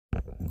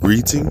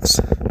Greetings.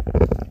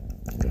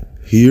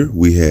 Here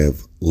we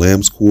have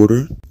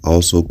Lambsquarter,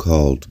 also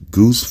called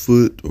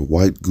goosefoot or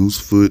white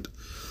goosefoot,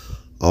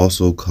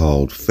 also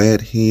called fat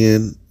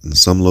hen. In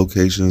some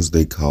locations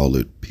they call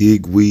it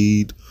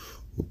pigweed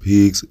or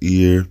pig's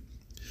ear,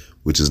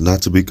 which is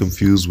not to be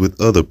confused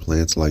with other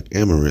plants like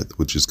amaranth,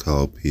 which is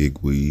called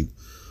pigweed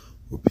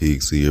or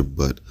pig's ear.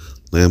 But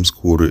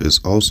Lambsquarter is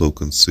also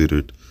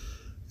considered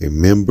a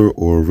member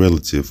or a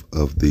relative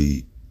of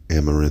the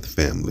amaranth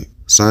family.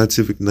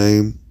 Scientific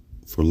name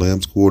for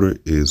Lambsquarter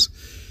is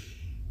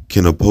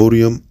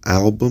Chenopodium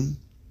album,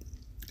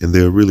 and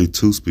there are really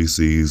two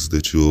species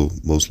that you'll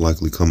most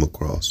likely come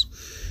across.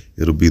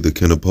 It'll be the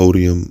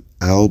Chenopodium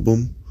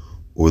album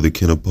or the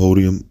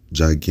Chenopodium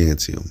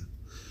giganteum,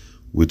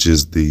 which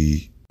is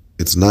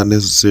it's not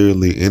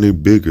necessarily any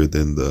bigger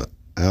than the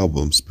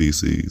album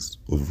species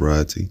or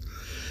variety,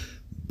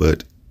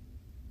 but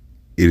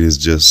it is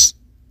just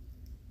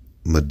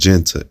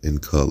magenta in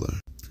color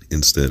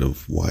instead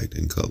of white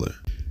in color.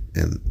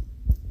 And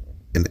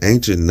an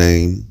ancient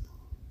name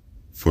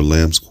for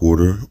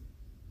Lambsquarter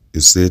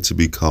is said to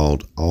be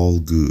called all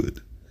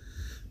good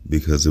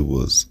because it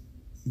was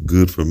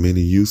good for many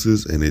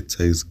uses and it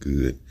tastes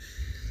good,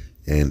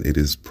 and it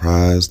is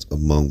prized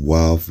among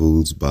wild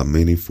foods by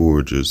many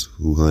foragers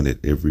who hunt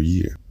it every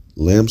year.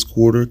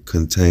 Lambsquarter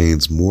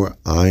contains more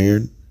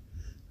iron,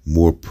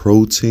 more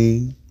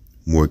protein,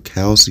 more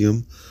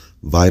calcium,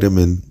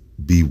 vitamin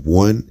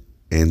B1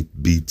 and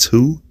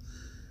B2,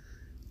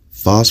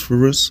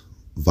 phosphorus,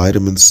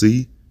 vitamin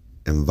C,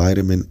 and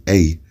vitamin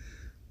A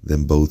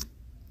than both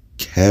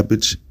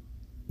cabbage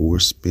or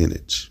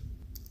spinach.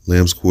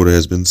 Lambsquarter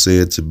has been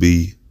said to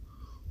be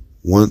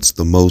once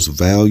the most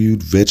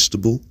valued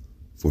vegetable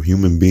for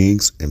human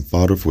beings and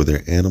fodder for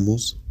their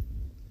animals.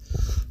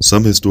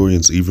 Some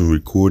historians even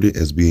record it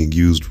as being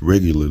used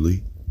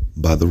regularly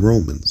by the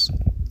Romans.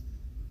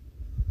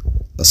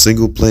 A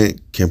single plant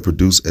can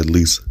produce at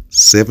least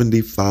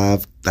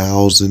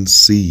 75,000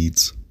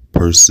 seeds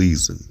per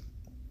season.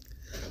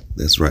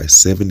 That's right,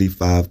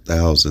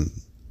 75,000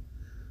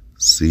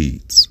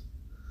 seeds,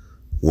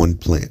 one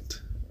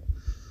plant.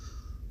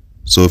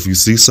 So if you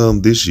see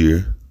some this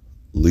year,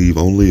 leave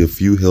only a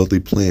few healthy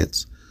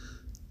plants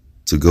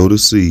to go to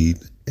seed,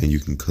 and you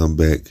can come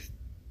back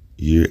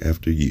year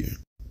after year.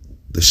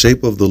 The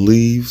shape of the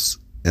leaves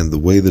and the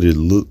way that it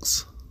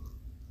looks,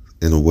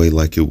 in a way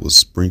like it was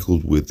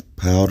sprinkled with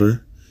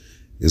powder,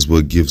 is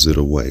what gives it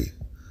away.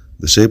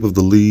 The shape of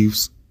the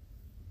leaves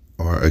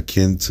are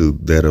akin to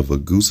that of a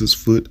goose's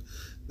foot.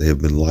 They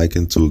have been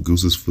likened to a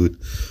goose's foot,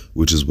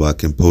 which is why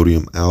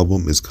Chenopodium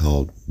album is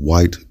called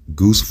white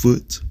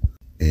goosefoot.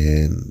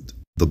 And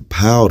the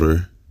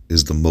powder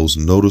is the most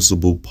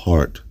noticeable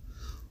part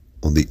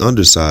on the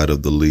underside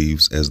of the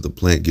leaves as the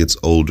plant gets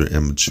older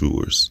and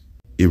matures.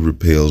 It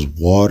repels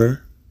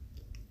water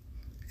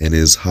and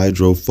is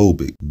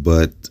hydrophobic,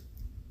 but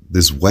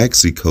this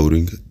waxy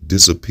coating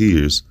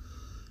disappears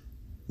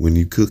when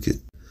you cook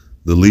it.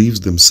 The leaves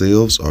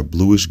themselves are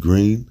bluish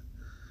green,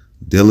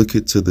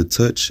 delicate to the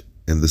touch,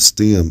 and the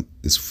stem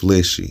is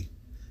fleshy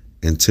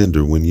and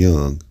tender when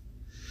young.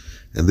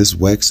 And this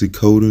waxy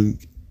coating,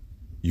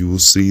 you will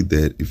see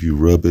that if you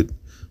rub it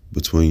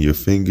between your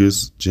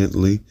fingers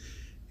gently,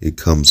 it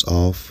comes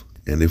off.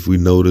 And if we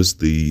notice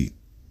the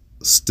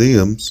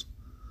stems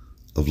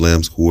of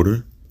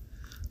Lambsquarter,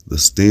 the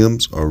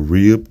stems are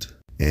ribbed,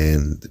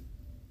 and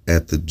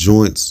at the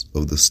joints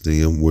of the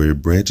stem where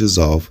it branches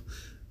off,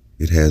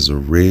 it has a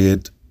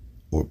red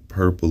or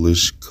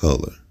purplish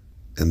color.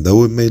 And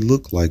though it may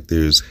look like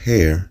there's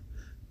hair,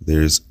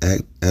 there's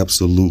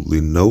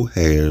absolutely no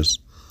hairs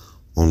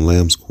on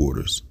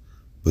Lambsquarters,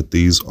 but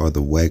these are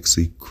the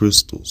waxy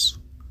crystals,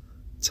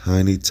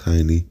 tiny,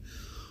 tiny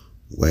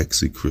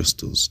waxy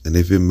crystals. And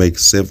if it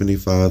makes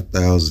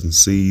 75,000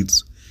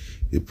 seeds,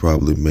 it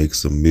probably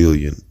makes 1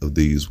 million of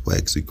these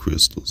waxy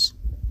crystals.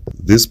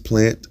 This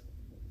plant,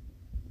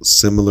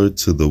 similar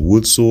to the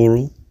wood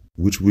sorrel,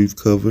 which we've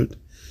covered,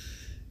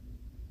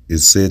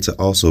 is said to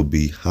also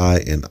be high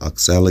in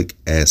oxalic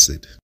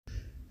acid.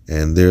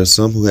 And there are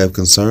some who have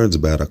concerns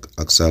about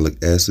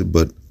oxalic acid,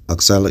 but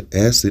oxalic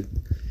acid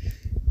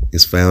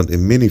is found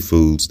in many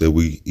foods that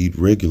we eat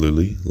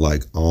regularly,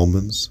 like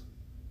almonds,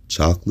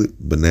 chocolate,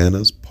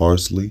 bananas,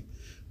 parsley,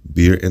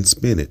 beer, and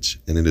spinach.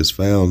 And it is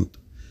found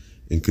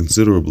in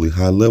considerably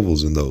high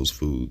levels in those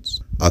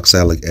foods.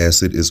 Oxalic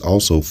acid is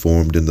also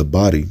formed in the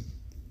body,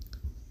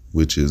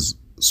 which is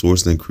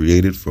sourced and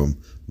created from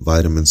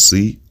vitamin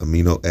C,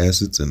 amino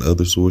acids, and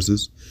other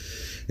sources.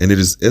 And it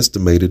is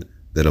estimated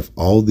that of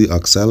all the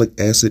oxalic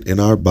acid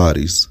in our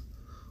bodies,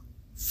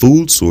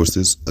 food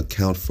sources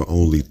account for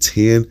only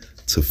 10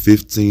 to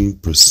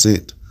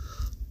 15%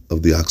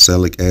 of the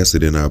oxalic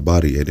acid in our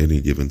body at any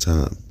given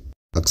time.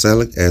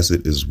 Oxalic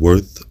acid is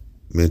worth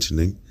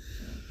mentioning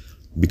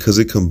because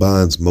it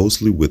combines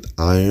mostly with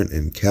iron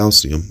and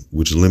calcium,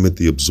 which limit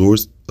the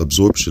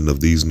absorption of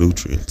these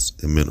nutrients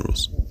and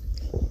minerals.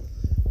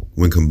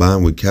 When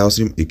combined with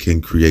calcium, it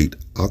can create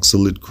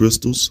oxalate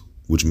crystals,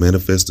 which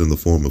manifest in the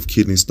form of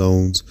kidney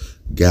stones,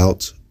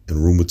 gout, and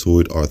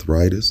rheumatoid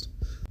arthritis.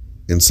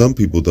 In some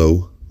people,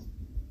 though,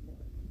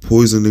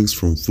 poisonings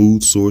from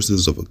food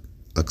sources of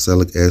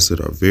oxalic acid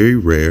are very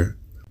rare.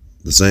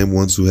 The same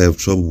ones who have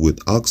trouble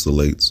with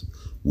oxalates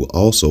will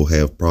also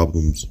have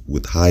problems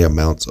with high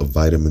amounts of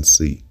vitamin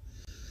C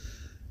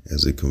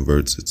as it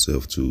converts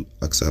itself to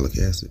oxalic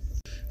acid.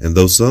 And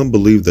though some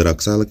believe that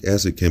oxalic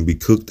acid can be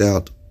cooked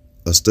out,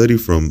 a study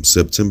from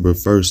September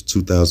 1st,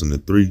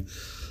 2003,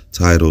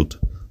 titled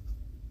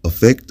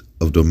Effect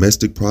of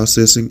Domestic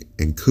Processing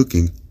and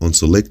Cooking on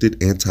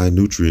Selected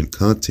Anti-Nutrient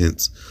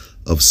Contents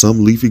of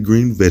Some Leafy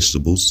Green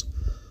Vegetables,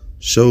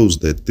 shows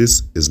that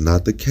this is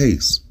not the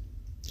case.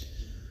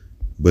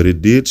 But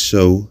it did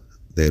show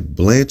that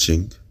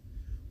blanching,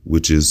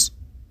 which is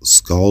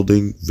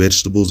scalding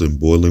vegetables in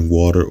boiling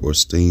water or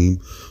steam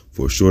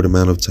for a short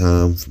amount of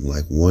time, from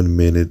like 1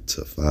 minute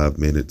to 5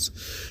 minutes,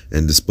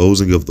 and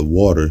disposing of the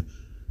water,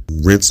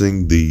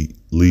 rinsing the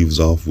leaves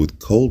off with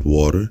cold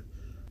water,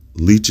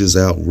 leaches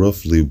out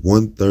roughly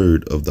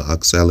 1/3 of the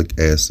oxalic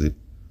acid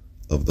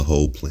of the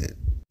whole plant.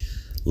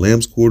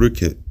 Lambsquarter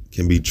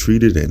can be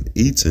treated and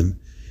eaten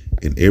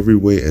in every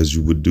way as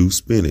you would do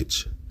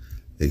spinach,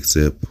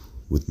 except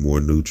with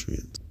more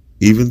nutrients.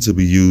 Even to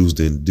be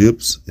used in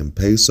dips and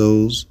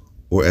pesos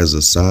or as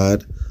a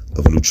side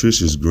of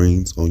nutritious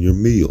greens on your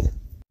meal.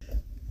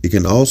 It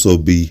can also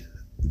be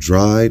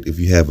dried if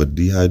you have a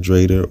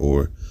dehydrator,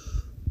 or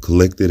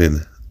collected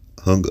and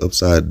hung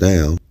upside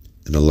down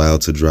and allowed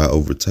to dry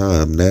over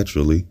time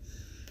naturally,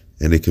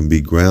 and it can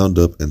be ground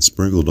up and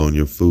sprinkled on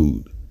your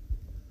food.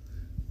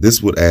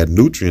 This would add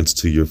nutrients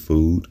to your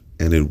food,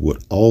 and it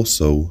would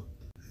also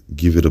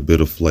give it a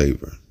bit of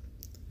flavor.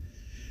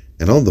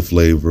 And on the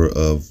flavor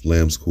of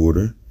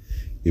lambsquarter,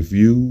 if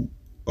you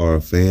are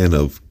a fan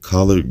of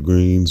collard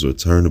greens or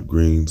turnip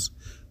greens,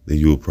 then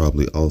you will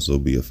probably also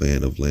be a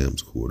fan of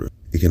lambsquarter.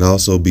 It can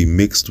also be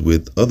mixed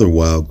with other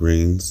wild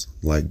greens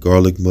like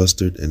garlic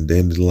mustard and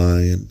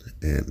dandelion,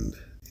 and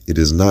it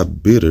is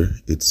not bitter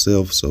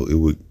itself, so it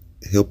would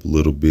help a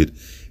little bit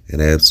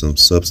and add some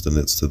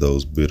substance to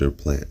those bitter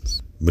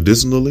plants.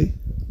 Medicinally,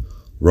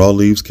 raw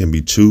leaves can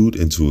be chewed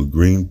into a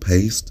green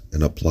paste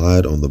and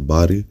applied on the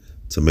body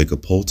to make a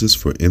poultice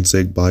for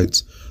insect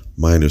bites,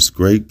 minor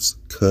scrapes,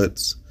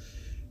 cuts,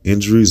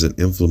 injuries and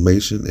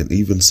inflammation, and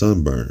even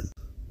sunburn.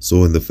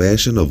 So in the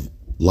fashion of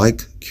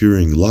like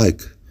curing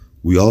like,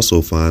 we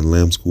also find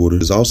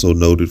lambsquarter is also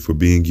noted for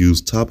being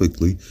used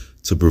topically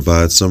to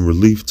provide some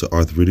relief to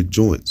arthritic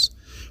joints,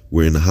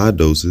 where in high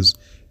doses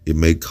it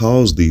may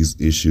cause these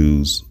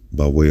issues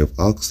by way of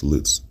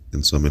oxalates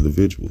in some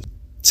individuals.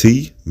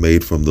 Tea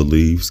made from the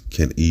leaves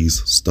can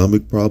ease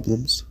stomach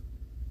problems,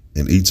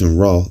 and eaten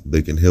raw,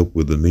 they can help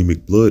with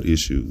anemic blood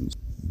issues.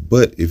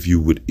 But if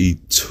you would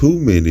eat too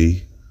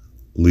many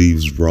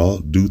leaves raw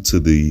due to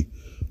the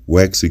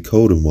waxy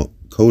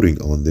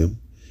coating on them,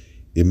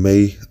 it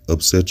may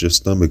upset your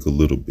stomach a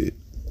little bit.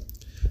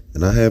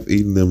 And I have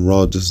eaten them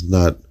raw, just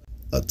not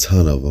a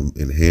ton of them,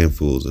 in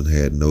handfuls, and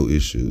had no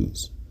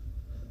issues.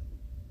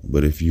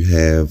 But if you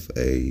have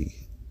a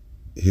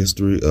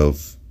history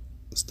of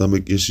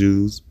stomach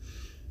issues,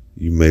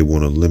 you may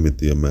want to limit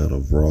the amount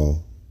of raw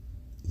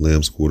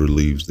lambsquarter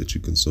leaves that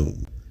you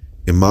consume.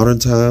 In modern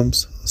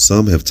times,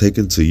 some have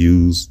taken to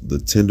use the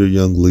tender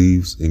young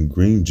leaves in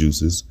green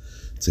juices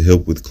to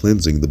help with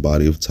cleansing the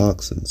body of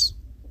toxins.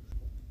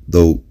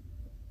 Though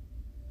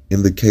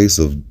in the case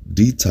of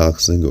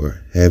detoxing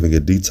or having a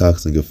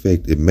detoxing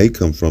effect, it may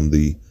come from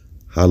the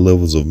high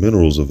levels of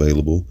minerals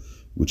available,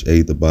 which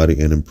aid the body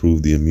and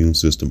improve the immune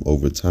system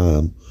over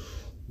time,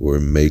 or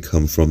it may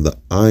come from the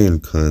iron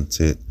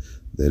content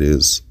that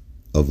is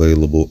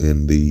available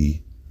in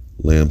the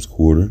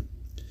lambsquarter,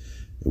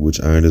 which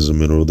iron is a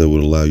mineral that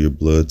would allow your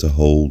blood to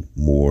hold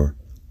more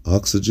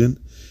oxygen,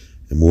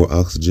 and more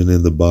oxygen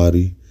in the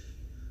body,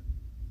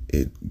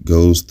 it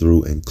goes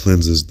through and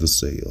cleanses the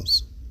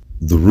cells.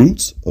 The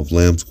roots of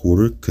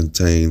lambsquarter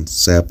contain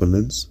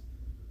saponins,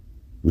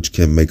 which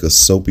can make a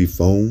soapy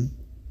foam,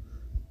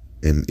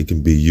 and it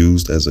can be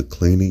used as a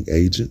cleaning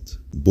agent.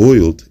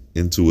 Boiled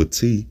into a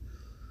tea,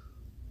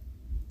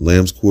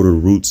 lambsquarter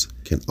roots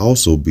can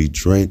also be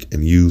drank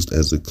and used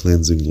as a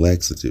cleansing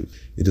laxative.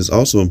 It is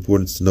also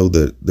important to know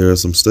that there are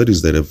some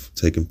studies that have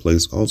taken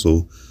place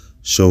also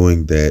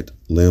showing that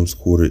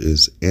lambsquarter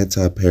is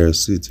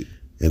anti-parasitic,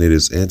 and it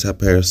is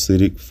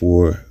anti-parasitic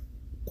for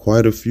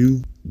quite a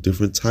few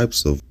different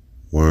types of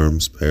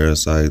worms,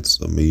 parasites,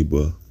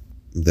 amoeba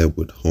that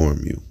would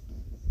harm you.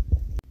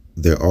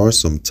 There are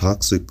some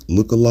toxic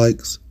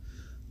lookalikes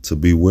to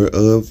beware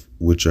of,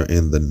 which are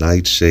in the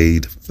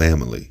nightshade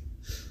family.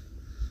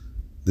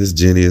 This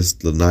genus,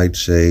 the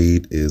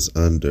nightshade, is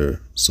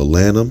under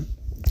Solanum,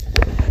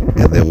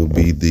 and there will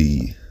be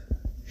the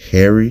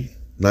hairy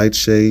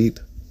nightshade,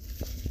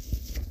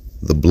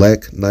 the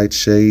black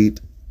nightshade,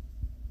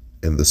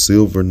 and the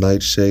silver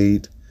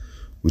nightshade,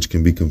 which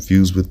can be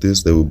confused with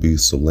this. There will be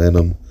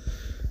Solanum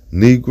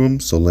nigrum,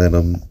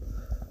 Solanum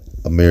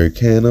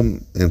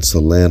americanum, and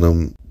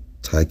Solanum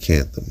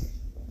ticanthum.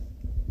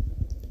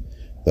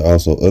 There are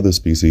also other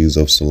species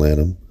of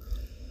Solanum,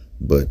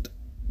 but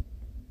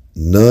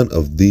none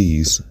of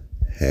these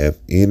have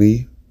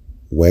any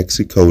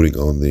waxy coating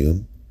on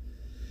them.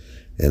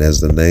 And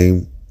as the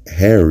name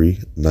hairy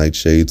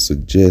nightshade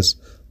suggests,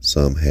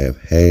 some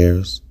have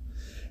hairs.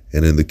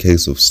 And in the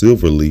case of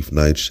silverleaf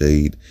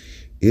nightshade,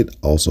 it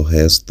also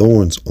has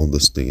thorns on the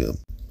stem.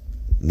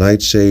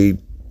 Nightshade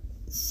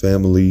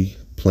family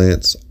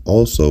plants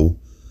also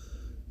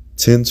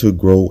tend to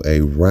grow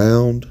a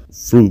round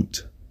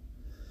fruit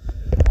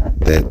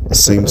that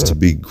seems to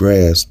be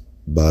grasped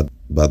by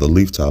the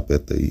leaf top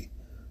at the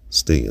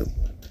stem.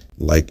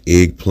 Like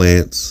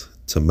eggplants,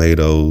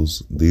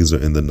 tomatoes, these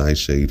are in the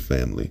nightshade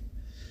family.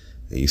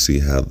 And you see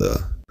how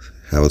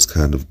it's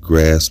kind of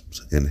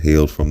grasped and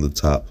held from the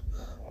top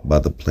by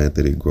the plant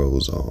that it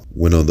grows on.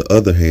 When on the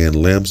other hand,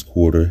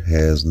 Lambsquarter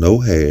has no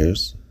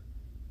hairs,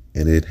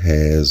 and it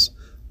has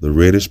the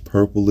reddish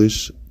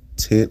purplish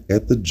tint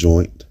at the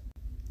joint.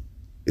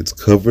 It's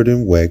covered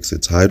in wax.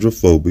 It's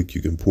hydrophobic.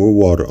 You can pour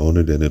water on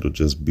it and it'll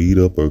just bead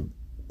up or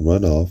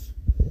run off.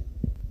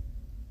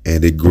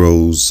 And it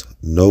grows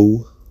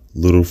no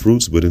little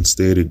fruits, but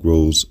instead it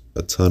grows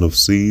a ton of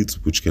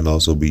seeds, which can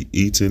also be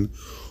eaten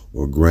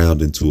or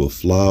ground into a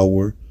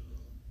flour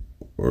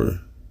or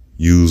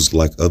used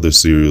like other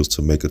cereals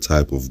to make a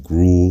type of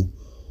gruel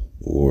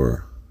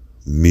or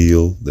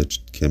meal that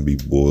can be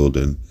boiled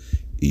and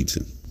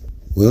eaten.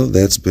 Well,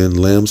 that's been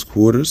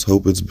Lambsquarters.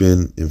 Hope it's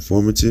been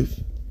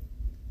informative.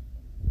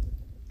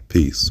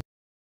 Peace.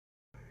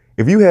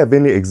 If you have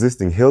any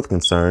existing health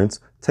concerns,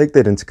 take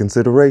that into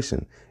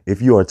consideration.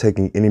 If you are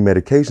taking any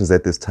medications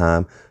at this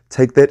time,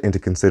 take that into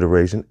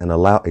consideration and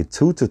allow a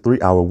 2 to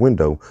 3 hour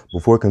window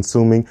before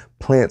consuming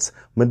plants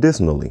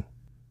medicinally.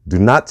 Do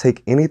not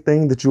take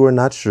anything that you are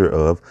not sure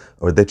of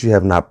or that you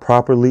have not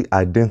properly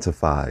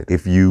identified.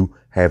 If you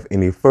have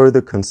any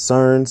further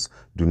concerns,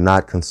 do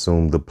not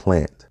consume the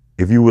plant.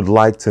 If you would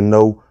like to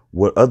know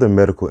what other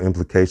medical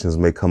implications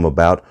may come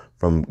about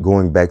from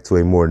going back to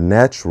a more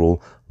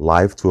natural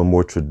life, to a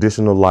more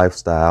traditional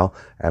lifestyle,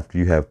 after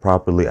you have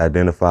properly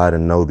identified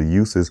and know the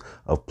uses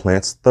of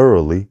plants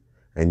thoroughly,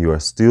 and you are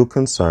still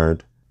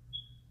concerned,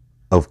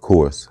 of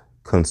course,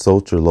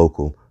 consult your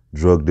local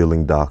drug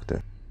dealing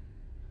doctor.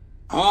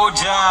 O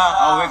Jah,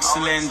 how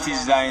excellent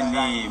is thy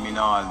name in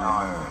all the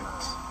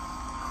earth.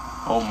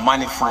 O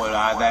manifold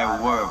are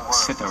thy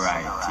works set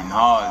aright in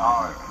all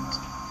the earth.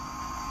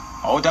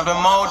 Out of the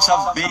mouths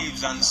of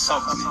babes and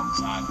sucklings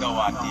art thou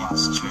art in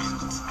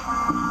strength,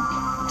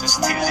 to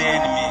still the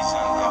enemies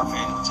and the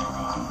avenger.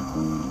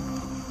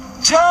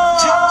 Jah,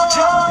 Jah,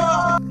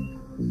 Jah.